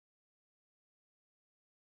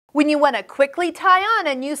When you want to quickly tie on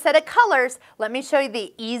a new set of colors, let me show you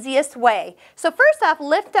the easiest way. So first off,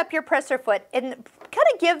 lift up your presser foot and kind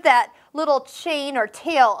of give that little chain or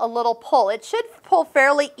tail a little pull. It should pull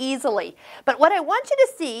fairly easily. But what I want you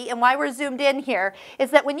to see, and why we're zoomed in here,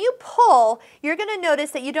 is that when you pull, you're going to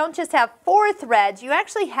notice that you don't just have 4 threads, you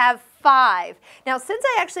actually have 5. Now, since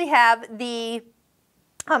I actually have the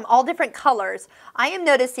all different colors, I am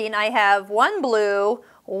noticing I have 1 blue,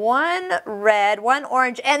 1 red, 1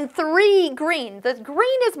 orange, and 3 green. The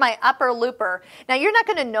green is my upper looper. Now you're not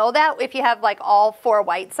going to know that if you have like all 4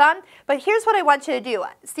 whites on, but here's what I want you to do.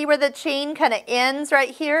 See where the chain kind of ends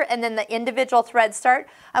right here and then the individual threads start?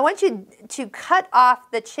 I want you to cut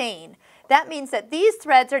off the chain. That means that these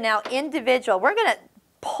threads are now individual. We're going to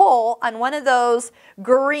pull on one of those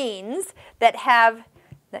greens that have,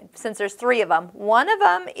 since there's 3 of them, one of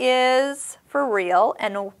them is for real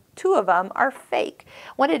and 2 of them are fake.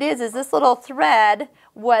 What it is this little thread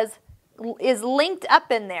is linked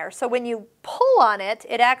up in there. So when you pull on it,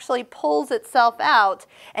 it actually pulls itself out,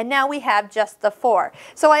 and now we have just the 4.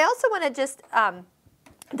 So I also want to just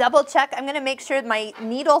double check. I'm going to make sure my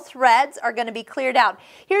needle threads are going to be cleared out.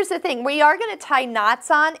 Here's the thing. We are going to tie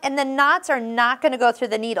knots on, and the knots are not going to go through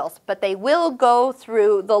the needles, but they will go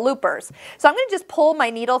through the loopers. So I'm going to just pull my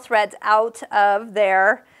needle threads out of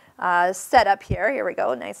their setup here. Here we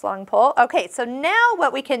go. Nice long pull. Okay, so now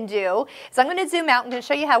what we can do is I'm going to zoom out. I'm going to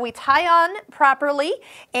show you how we tie on properly,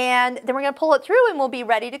 and then we're going to pull it through and we'll be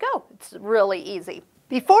ready to go. It's really easy.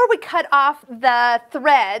 Before we cut off the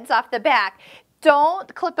threads off the back,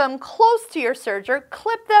 don't clip them close to your serger,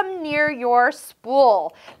 clip them near your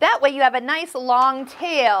spool. That way you have a nice long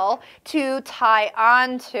tail to tie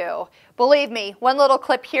onto. Believe me, one little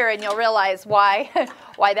clip here and you'll realize why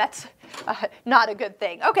that's not a good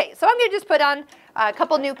thing. Okay, so I'm going to just put on a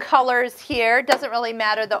couple new colors here. Doesn't really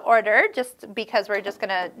matter the order, just because we're just going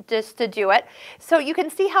to do it. So you can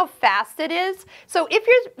see how fast it is. So if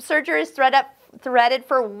your serger is threaded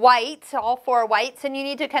for white, all 4 whites, and you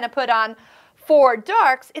need to kind of put on 4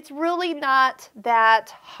 darks, it's really not that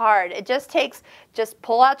hard. It just takes, just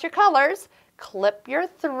pull out your colors, clip your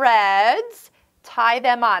threads, tie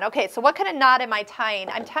them on. Okay, so what kind of knot am I tying?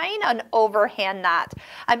 I'm tying an overhand knot.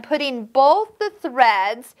 I'm putting both the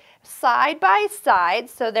threads side by side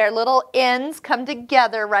so their little ends come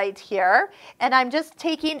together right here, and I'm just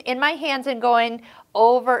taking in my hands and going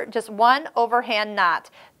over just one overhand knot.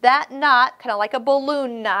 That knot, kind of like a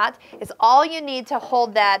balloon knot, is all you need to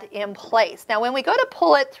hold that in place. Now when we go to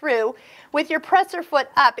pull it through with your presser foot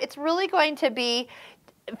up, it's really going to be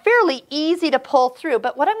fairly easy to pull through,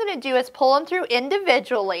 but what I'm going to do is pull them through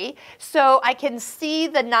individually so I can see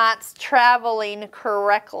the knots traveling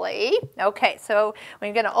correctly. Okay, so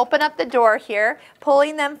we're going to open up the door here,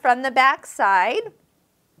 pulling them from the back side,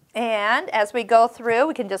 and as we go through,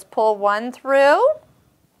 we can just pull one through,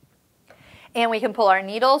 and we can pull our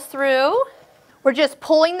needles through. We're just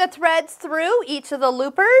pulling the threads through each of the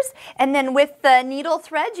loopers, and then with the needle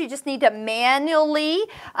threads, you just need to manually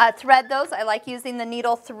thread those. I like using the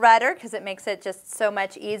needle threader because it makes it just so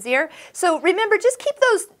much easier. So remember, just keep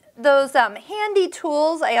those handy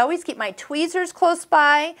tools. I always keep my tweezers close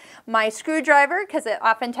by, my screwdriver, because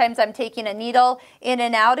oftentimes I'm taking a needle in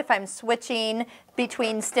and out if I'm switching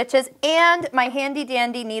between stitches, and my handy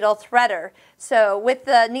dandy needle threader. So with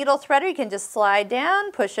the needle threader, you can just slide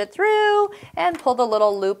down, push it through, and pull the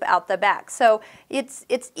little loop out the back. So it's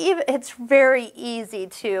very easy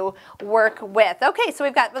to work with. Okay, so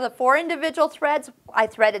we've got the 4 individual threads. I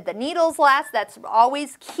threaded the needles last. That's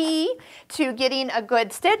always key to getting a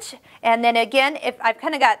good stitch. And then again, if I've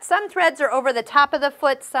kind of got some threads are over the top of the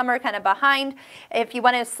foot, some are kind of behind. If you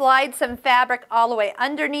want to slide some fabric all the way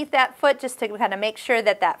underneath that foot, just to kind of make sure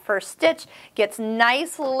that that first stitch gets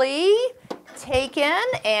nicely taken,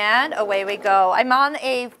 and away we go. I'm on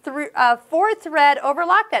a 4 thread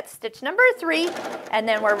overlock. That's stitch number 3, and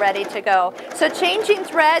then we're ready to go. So changing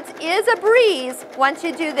threads is a breeze once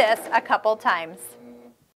you do this a couple times.